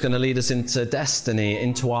Spirit's going to lead us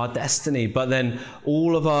into our destiny, but then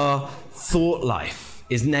all of our thought life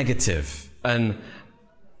is negative and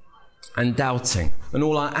doubting, and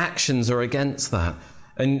all our actions are against that,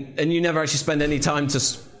 and you never actually spend any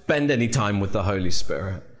time with the Holy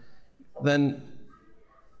Spirit, then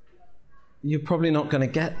you're probably not going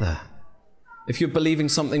to get there. If you're believing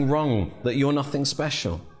something wrong, that you're nothing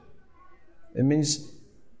special, it means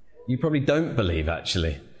you probably don't believe,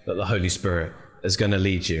 actually, that the Holy Spirit is going to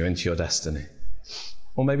lead you into your destiny.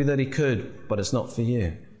 Or maybe that He could, but it's not for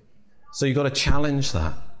you. So you've got to challenge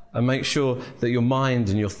that and make sure that your mind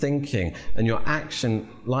and your thinking and your action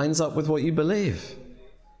lines up with what you believe.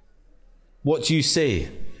 What you see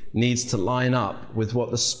needs to line up with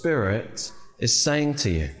what the Spirit is saying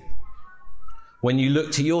to you. When you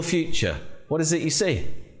look to your future, what is it you see?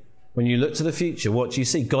 When you look to the future, what do you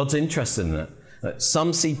see? God's interested in it.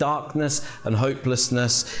 Some see darkness and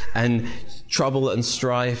hopelessness and trouble and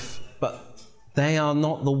strife, but they are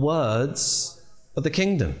not the words of the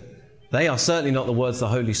kingdom. They are certainly not the words of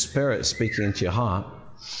the Holy Spirit speaking into your heart.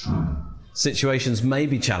 Situations may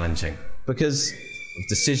be challenging because of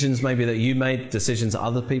decisions maybe that you made, decisions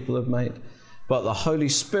other people have made, but the Holy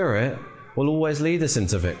Spirit will always lead us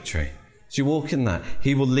into victory. As you walk in that,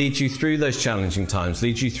 He will lead you through those challenging times,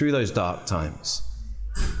 lead you through those dark times.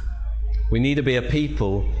 We need to be a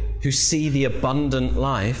people who see the abundant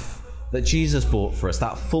life that Jesus bought for us,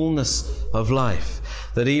 that fullness of life,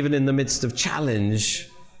 that even in the midst of challenge,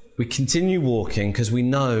 we continue walking because we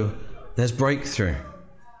know there's breakthrough.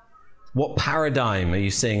 What paradigm are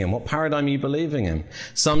you seeing in? What paradigm are you believing in?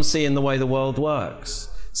 Some see in the way the world works.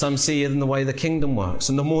 Some see it in the way the kingdom works.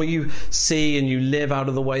 And the more you see and you live out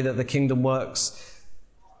of the way that the kingdom works,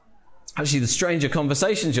 actually the stranger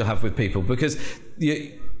conversations you'll have with people, because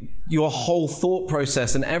your whole thought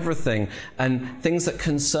process and everything, and things that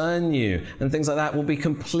concern you and things like that will be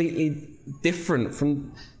completely different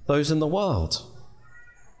from those in the world.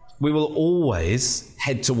 We will always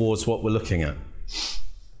head towards what we're looking at.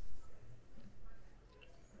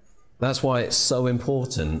 That's why it's so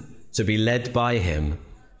important to be led by him,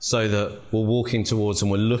 so that we're walking towards and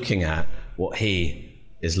we're looking at what he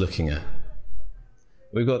is looking at.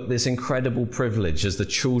 We've got this incredible privilege as the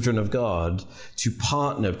children of God to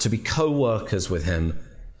partner, to be co-workers with him,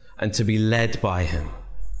 and to be led by him.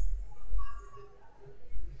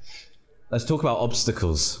 Let's talk about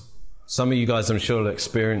obstacles. Some of you guys, I'm sure, have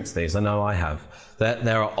experienced these. I know I have.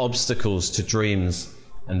 There are obstacles to dreams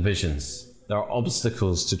and visions. There are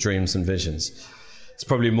obstacles to dreams and visions. It's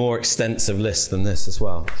probably a more extensive list than this as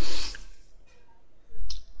well.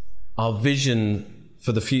 Our vision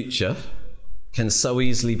for the future can so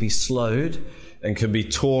easily be slowed and can be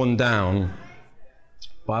torn down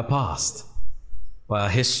by our past, by our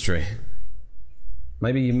history.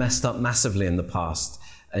 Maybe you messed up massively in the past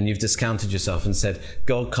and you've discounted yourself and said,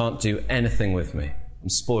 God can't do anything with me. I'm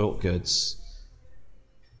spoilt goods.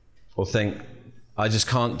 Or think, I just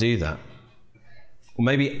can't do that. Or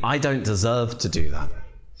maybe I don't deserve to do that.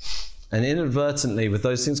 And inadvertently, with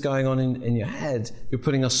those things going on in your head, you're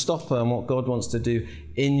putting a stopper on what God wants to do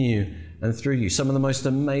in you and through you. Some of the most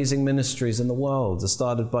amazing ministries in the world are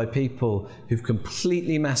started by people who've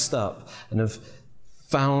completely messed up and have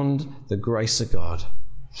found the grace of God.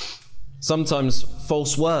 Sometimes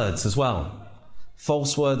false words as well.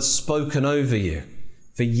 False words spoken over you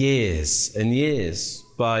for years and years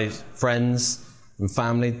by friends and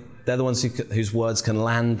family. They're the ones whose words can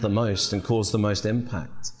land the most and cause the most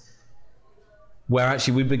impact. Where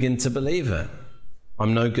actually we begin to believe it.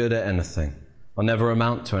 I'm no good at anything. I'll never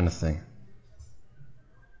amount to anything.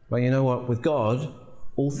 Well, you know what? With God,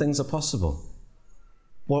 all things are possible.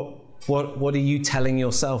 What are you telling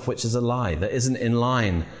yourself which is a lie, that isn't in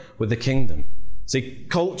line with the kingdom? See,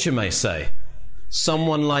 culture may say,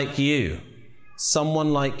 someone like you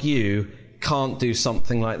can't do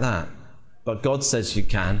something like that. But God says you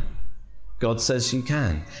can. God says you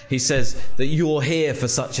can. He says that you're here for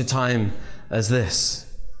such a time as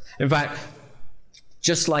this. In fact,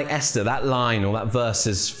 just like Esther, that line or that verse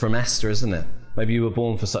is from Esther, isn't it? Maybe you were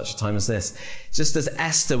born for such a time as this. Just as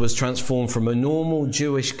Esther was transformed from a normal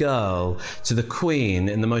Jewish girl to the queen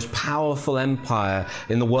in the most powerful empire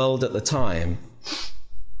in the world at the time,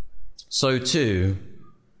 so too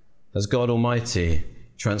has God Almighty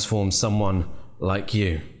transformed someone like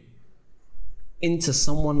you into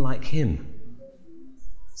someone like him.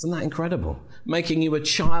 Isn't that incredible? Making you a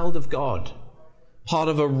child of God, part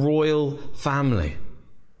of a royal family.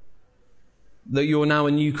 That you're now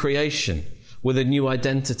a new creation with a new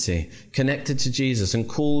identity, connected to Jesus and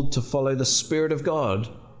called to follow the Spirit of God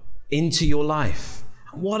into your life.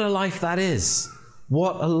 What a life that is.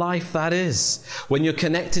 What a life that is. When you're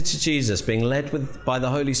connected to Jesus, being led by the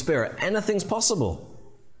Holy Spirit, anything's possible.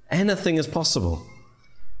 Anything is possible.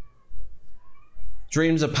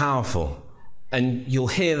 Dreams are powerful, and you'll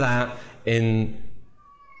hear that in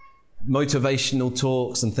motivational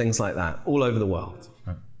talks and things like that all over the world.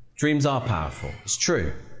 Dreams are powerful. It's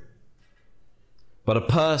true. But a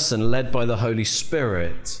person led by the Holy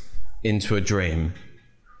Spirit into a dream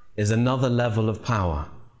is another level of power.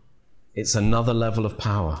 It's another level of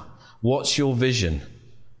power. What's your vision?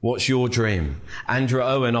 What's your dream? Andrew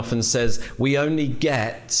Owen often says, we only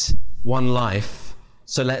get one life,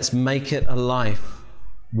 so let's make it a life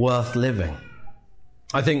worth living.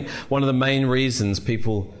 I think one of the main reasons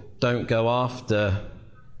people don't go after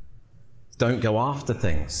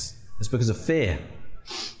things is because of fear.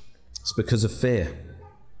 It's because of fear.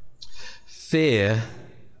 Fear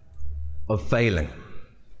of failing.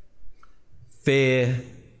 Fear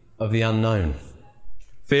of the unknown.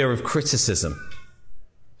 Fear of criticism.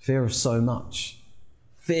 Fear of so much.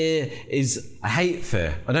 I hate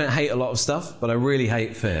fear. I don't hate a lot of stuff, but I really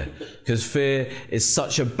hate fear. Because fear is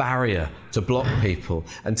such a barrier to block people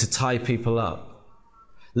and to tie people up.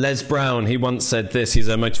 Les Brown, he once said this, he's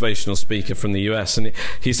a motivational speaker from the US, and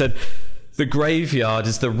he said, the graveyard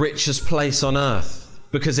is the richest place on earth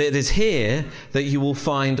because it is here that you will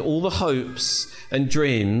find all the hopes and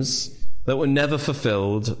dreams that were never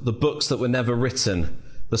fulfilled, the books that were never written,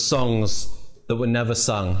 the songs that were never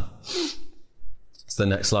sung. It's the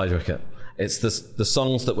next slide, Rickett. It's the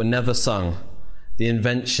songs that were never sung, the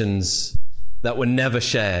inventions that were never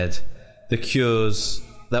shared, the cures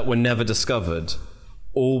that were never discovered,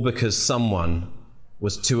 all because someone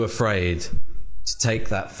was too afraid to take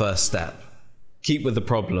that first step, keep with the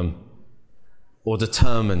problem, or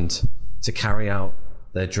determined to carry out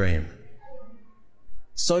their dream.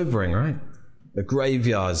 Sobering, right? The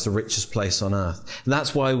graveyard is the richest place on earth. And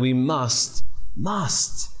that's why we must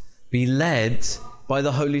be led by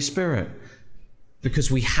the Holy Spirit.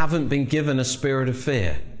 Because we haven't been given a spirit of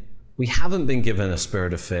fear. We haven't been given a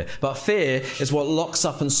spirit of fear. But fear is what locks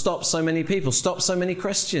up and stops so many people, stops so many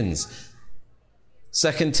Christians.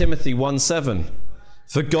 2 Timothy 1:7.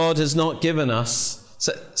 For God has not given us,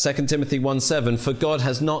 2 Timothy 1:7, for God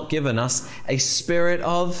has not given us a spirit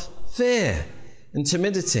of fear and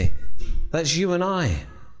timidity. That's you and I.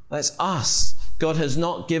 That's us. God has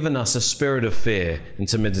not given us a spirit of fear and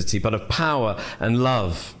timidity, but of power and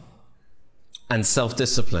love and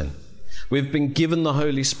self-discipline. We've been given the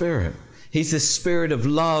Holy Spirit. He's the spirit of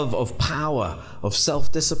love, of power, of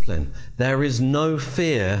self-discipline. There is no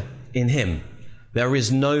fear in him. There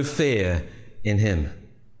is no fear in him.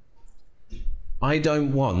 I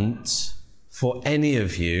don't want for any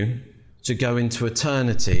of you to go into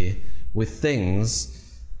eternity with things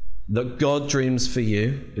that God dreams for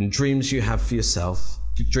you and dreams you have for yourself,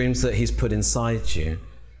 dreams that he's put inside you,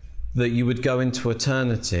 that you would go into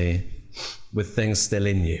eternity with things still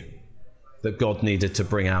in you that God needed to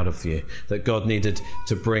bring out of you, that God needed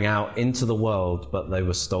to bring out into the world, but they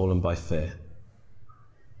were stolen by fear.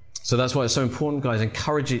 So that's why it's so important, guys.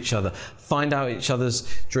 Encourage each other. Find out each other's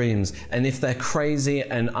dreams. And if they're crazy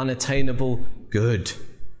and unattainable, good.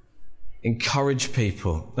 Encourage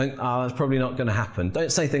people. That's probably not going to happen.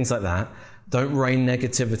 Don't say things like that. Don't rain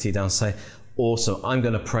negativity down. Say, awesome, I'm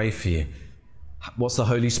going to pray for you. What's the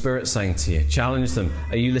Holy Spirit saying to you? Challenge them.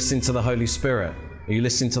 Are you listening to the Holy Spirit? Are you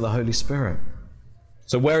listening to the Holy Spirit?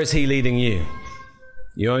 So where is he leading you?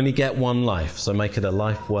 You only get one life, so make it a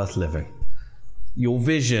life worth living. Your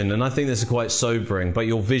vision, and I think this is quite sobering, but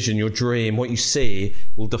your vision, your dream, what you see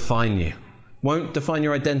will define you. Won't define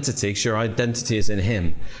your identity, because your identity is in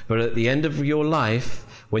him. But at the end of your life,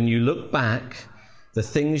 when you look back, the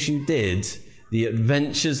things you did, the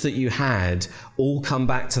adventures that you had, all come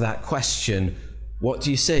back to that question, what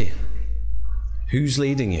do you see? Who's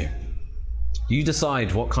leading you? You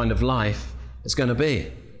decide what kind of life it's going to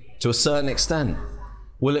be, to a certain extent.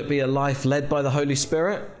 Will it be a life led by the Holy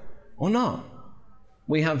Spirit or not?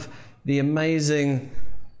 We have the amazing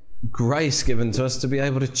grace given to us to be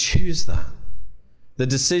able to choose that. The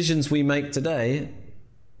decisions we make today,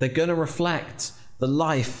 they're going to reflect the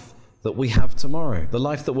life that we have tomorrow, the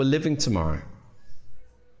life that we're living tomorrow.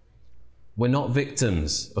 We're not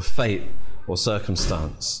victims of fate or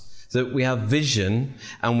circumstance. So we have vision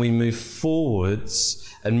and we move forwards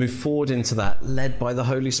and move forward into that, led by the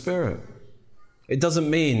Holy Spirit. It doesn't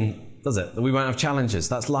mean, does it, that we won't have challenges.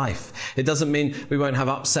 That's life. It doesn't mean we won't have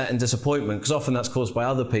upset and disappointment, because often that's caused by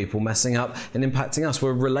other people messing up and impacting us.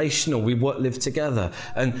 We're relational. We live together.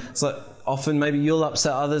 And so often maybe you'll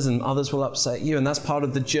upset others and others will upset you. And that's part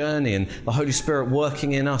of the journey and the Holy Spirit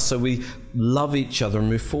working in us so we love each other and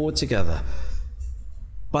move forward together.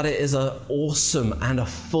 But it is an awesome and a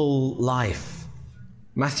full life.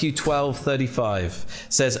 Matthew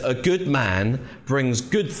 12:35 says, a good man brings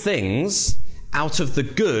good things out of the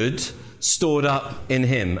good stored up in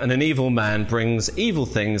him, and an evil man brings evil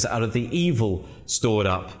things out of the evil stored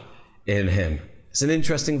up in him. It's an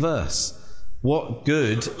interesting verse. What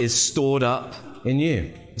good is stored up in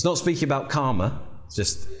you? It's not speaking about karma,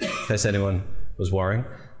 just in case anyone was worrying.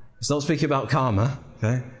 It's not speaking about karma,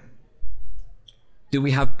 okay? Do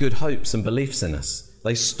we have good hopes and beliefs in us?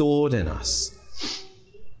 Are they stored in us?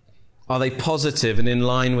 Are they positive and in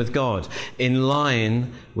line with God? In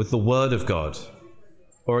line with the Word of God?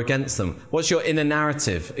 Or against them? What's your inner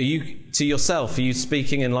narrative? Are you, to yourself, are you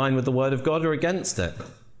speaking in line with the Word of God or against it?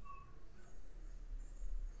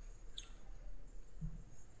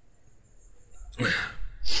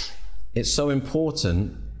 It's so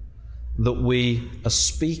important that we are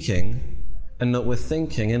speaking and that we're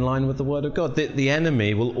thinking in line with the Word of God. The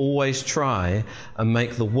enemy will always try and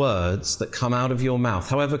make the words that come out of your mouth,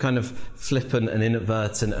 however kind of flippant and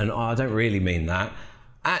inadvertent and, I don't really mean that,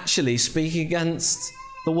 actually speak against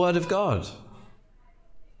the Word of God.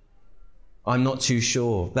 I'm not too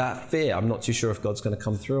sure. That fear, I'm not too sure if God's going to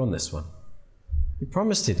come through on this one. He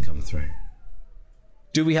promised he'd come through.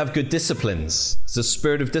 Do we have good disciplines? It's a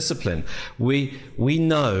spirit of discipline. We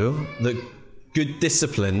know that good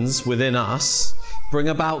disciplines within us bring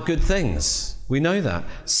about good things. We know that.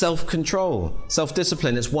 Self-control,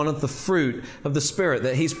 self-discipline is one of the fruit of the Spirit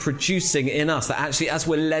that he's producing in us, that actually as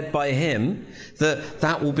we're led by him,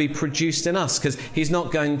 that will be produced in us, because he's not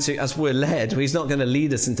going to, as we're led, he's not going to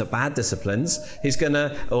lead us into bad disciplines. He's going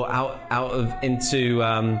to, or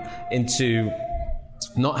into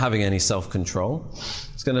not having any self-control,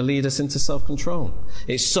 it's going to lead us into self-control.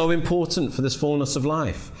 It's so important for this fullness of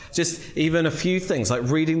life. Just even a few things like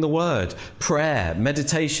reading the word, prayer,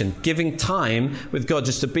 meditation, giving time with God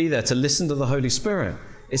just to be there, to listen to the Holy Spirit.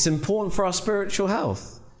 It's important for our spiritual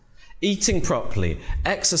health. Eating properly,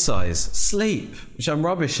 exercise, sleep, which I'm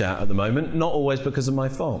rubbish at the moment, not always because of my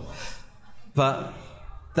fault. But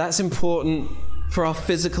that's important for our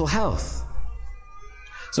physical health.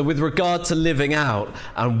 So with regard to living out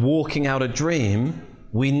and walking out a dream,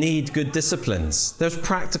 we need good disciplines. There's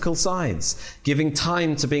practical sides. Giving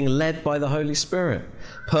time to being led by the Holy Spirit.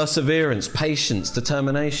 Perseverance, patience,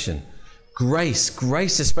 determination. Grace,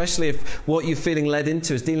 especially if what you're feeling led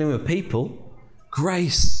into is dealing with people.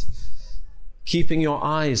 Grace. Keeping your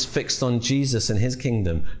eyes fixed on Jesus and his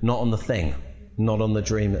kingdom, not on the thing, not on the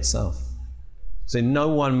dream itself. So no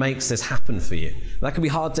one makes this happen for you. That can be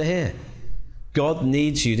hard to hear. God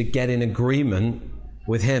needs you to get in agreement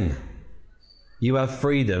with him. You have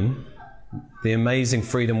freedom, the amazing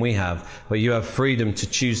freedom we have, but you have freedom to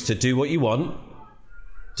choose to do what you want,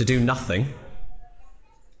 to do nothing,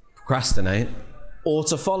 procrastinate, or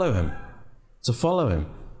to follow him. To follow him.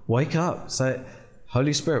 Wake up. Say,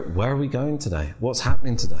 Holy Spirit, where are we going today? What's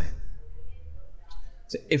happening today?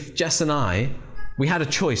 So if Jess and I, we had a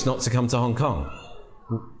choice not to come to Hong Kong.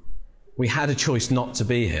 We had a choice not to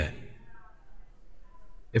be here.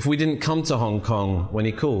 If we didn't come to Hong Kong when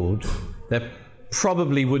he called, there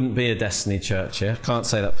probably wouldn't be a Destiny Church here. Can't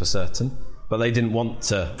say that for certain. But they didn't want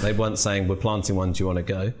to. They weren't saying, we're planting one, do you want to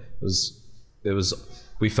go? It was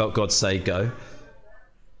we felt God say go.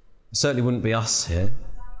 It certainly wouldn't be us here.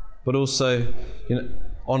 But also,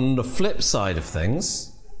 on the flip side of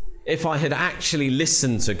things, if I had actually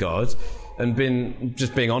listened to God and been,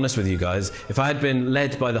 just being honest with you guys, if I had been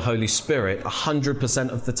led by the Holy Spirit 100%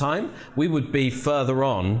 of the time, we would be further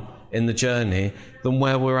on in the journey than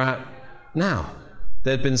where we're at now.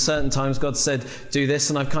 There'd been certain times God said, do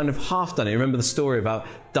this, and I've kind of half done it. You remember the story about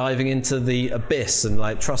diving into the abyss and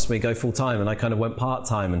trust me, go full time, and I kind of went part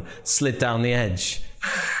time and slid down the edge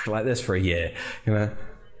like this for a year,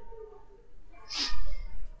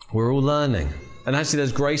 We're all learning. And actually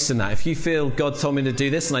there's grace in that. If you feel God told me to do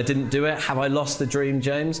this and I didn't do it, have I lost the dream,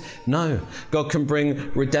 James? No. God can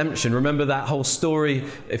bring redemption. Remember that whole story?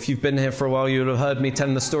 If you've been here for a while, you'll have heard me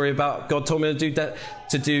telling the story about God told me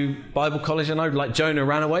to do Bible college, and like Jonah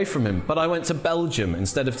ran away from him. But I went to Belgium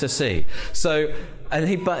instead of to sea. And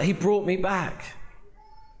he brought me back.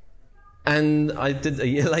 And I did a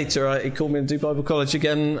year later, he called me to do Bible college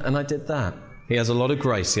again, and I did that. He has a lot of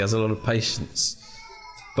grace. He has a lot of patience.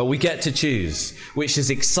 But we get to choose, which is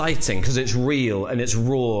exciting because it's real and it's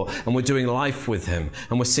raw, and we're doing life with him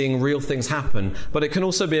and we're seeing real things happen. But it can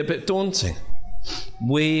also be a bit daunting.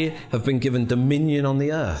 We have been given dominion on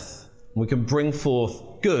the earth. We can bring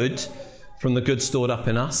forth good from the good stored up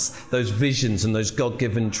in us, those visions and those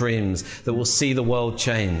God-given dreams that will see the world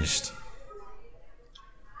changed.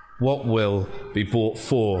 What will be brought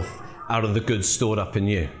forth out of the good stored up in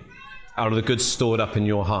you? Out of the good stored up in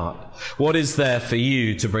your heart? What is there for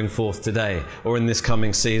you to bring forth today or in this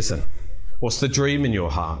coming season? What's the dream in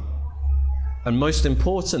your heart? And most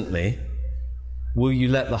importantly, will you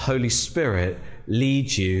let the Holy Spirit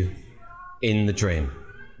lead you in the dream?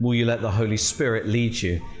 Will you let the Holy Spirit lead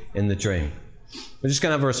you in the dream? We're just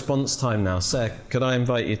going to have a response time now. Sarah, could I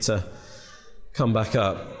invite you to come back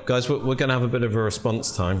up? Guys, we're going to have a bit of a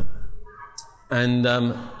response time.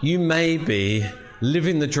 And you may be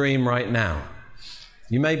living the dream right now.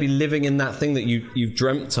 You may be living in that thing that you've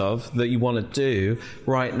dreamt of, that you want to do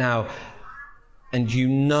right now. And you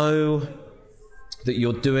know that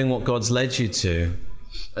you're doing what God's led you to.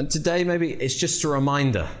 And today maybe it's just a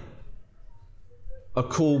reminder. A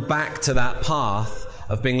call back to that path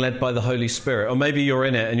of being led by the Holy Spirit. Or maybe you're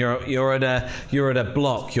in it and you're at a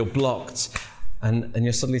block, you're blocked. And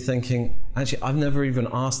you're suddenly thinking, actually, I've never even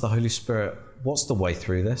asked the Holy Spirit, what's the way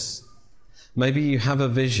through this? Maybe you have a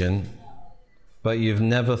vision, but you've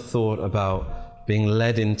never thought about being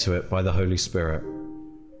led into it by the Holy Spirit.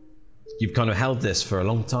 You've kind of held this for a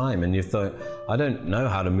long time and you've thought, I don't know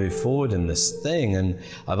how to move forward in this thing. And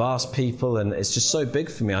I've asked people and it's just so big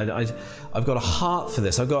for me. I've got a heart for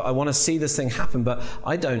this. I want to see this thing happen, but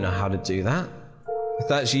I don't know how to do that. If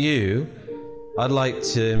that's you, I'd like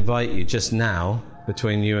to invite you just now,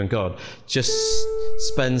 between you and God, just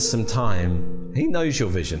spend some time. He knows your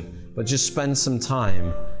vision. But just spend some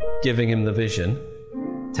time giving him the vision,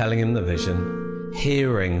 telling him the vision,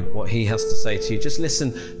 hearing what he has to say to you. Just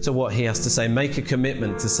listen to what he has to say. Make a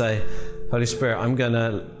commitment to say, Holy Spirit, I'm going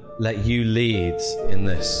to let you lead in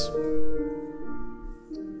this.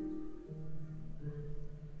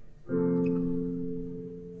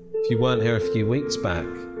 you weren't here a few weeks back,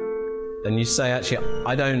 and you say, actually,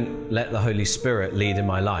 I don't let the Holy Spirit lead in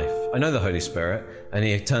my life. I know the Holy Spirit, and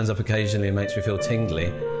he turns up occasionally and makes me feel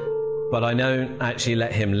tingly, but I don't actually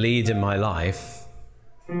let him lead in my life.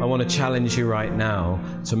 I want to challenge you right now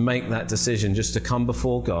to make that decision, just to come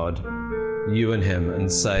before God, you and him, and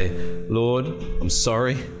say, Lord, I'm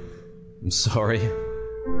sorry. I'm sorry.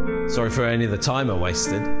 Sorry for any of the time I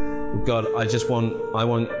wasted. God, I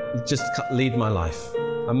want just lead my life.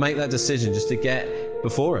 And make that decision just to get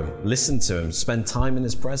before him, listen to him, spend time in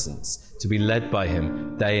his presence, to be led by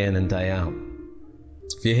him day in and day out.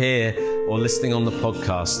 If you're here or listening on the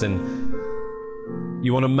podcast and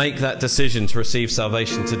you want to make that decision to receive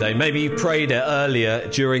salvation today, maybe you prayed it earlier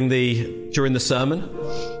during the sermon,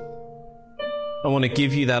 I want to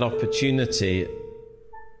give you that opportunity.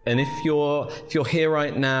 And if you're here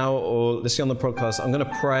right now or listening on the podcast, I'm going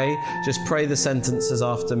to pray. Just pray the sentences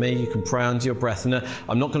after me. You can pray under your breath. And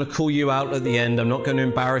I'm not going to call you out at the end. I'm not going to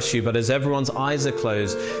embarrass you. But as everyone's eyes are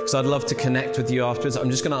closed, because I'd love to connect with you afterwards, I'm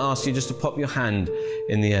just going to ask you just to pop your hand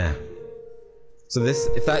in the air. So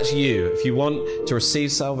if that's you, if you want to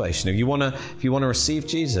receive salvation, if you want to receive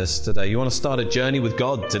Jesus today, you want to start a journey with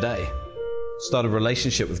God today, start a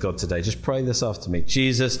relationship with God today, just pray this after me.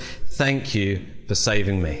 Jesus, thank you for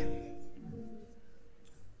saving me.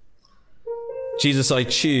 Jesus, I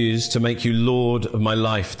choose to make you Lord of my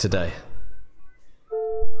life today.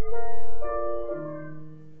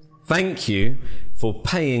 Thank you for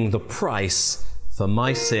paying the price for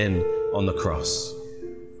my sin on the cross.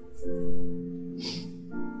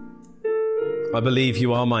 I believe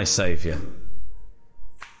you are my Saviour,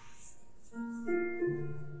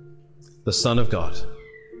 the Son of God,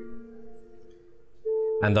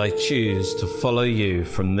 and I choose to follow you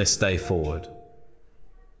from this day forward.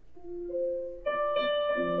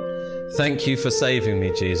 Thank you for saving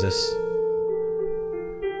me, Jesus.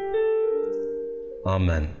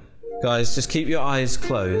 Amen. Guys, just keep your eyes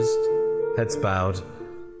closed, heads bowed,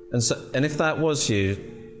 and if that was you,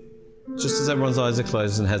 just as everyone's eyes are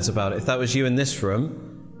closed and heads are bowed, if that was you in this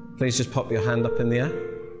room, please just pop your hand up in the air.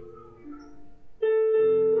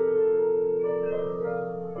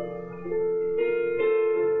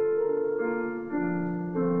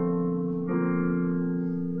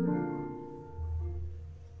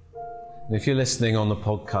 And if you're listening on the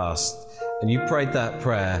podcast and you prayed that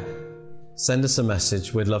prayer, send us a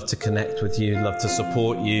message. We'd love to connect with you, love to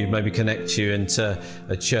support you, maybe connect you into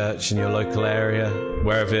a church in your local area,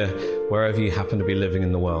 wherever you happen to be living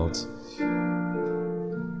in the world.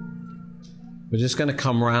 We're just going to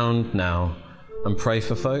come round now and pray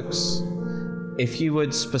for folks. If you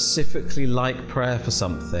would specifically like prayer for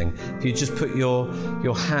something, if you just put your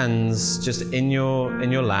hands just in your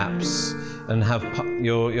laps and have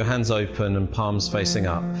your hands open and palms facing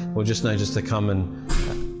up, we'll just know just to come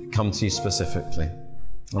to you specifically.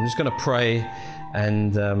 I'm just going to pray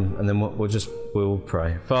and then we'll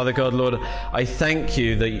pray. Father God, Lord, I thank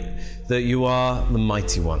you that you are the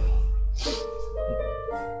mighty one.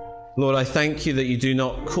 Lord, I thank you that you do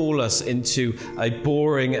not call us into a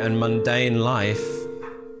boring and mundane life.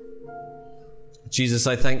 Jesus,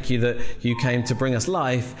 I thank you that you came to bring us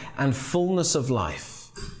life and fullness of life.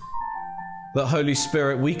 That, Holy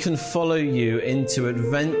Spirit, we can follow you into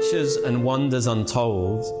adventures and wonders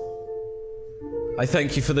untold. I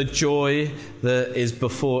thank you for the joy that is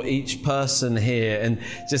before each person here, and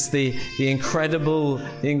just the incredible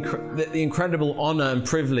honor and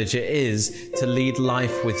privilege it is to lead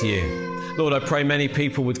life with you. Lord, I pray many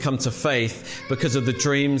people would come to faith because of the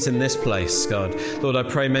dreams in this place, God. Lord, I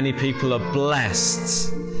pray many people are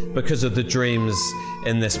blessed because of the dreams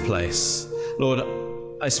in this place. Lord,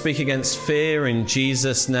 I speak against fear in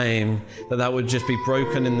Jesus' name, that would just be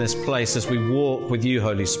broken in this place as we walk with you,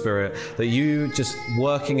 Holy Spirit, that you just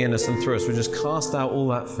working in us and through us would just cast out all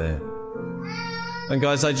that fear. And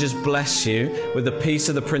guys, I just bless you with the peace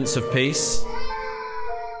of the Prince of Peace.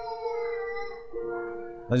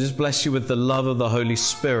 I just bless you with the love of the Holy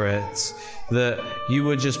Spirit, that you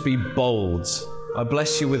would just be bold. I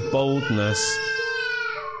bless you with boldness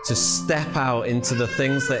to step out into the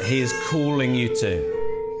things that he is calling you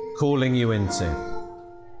into.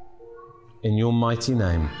 In your mighty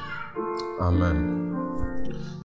name, amen.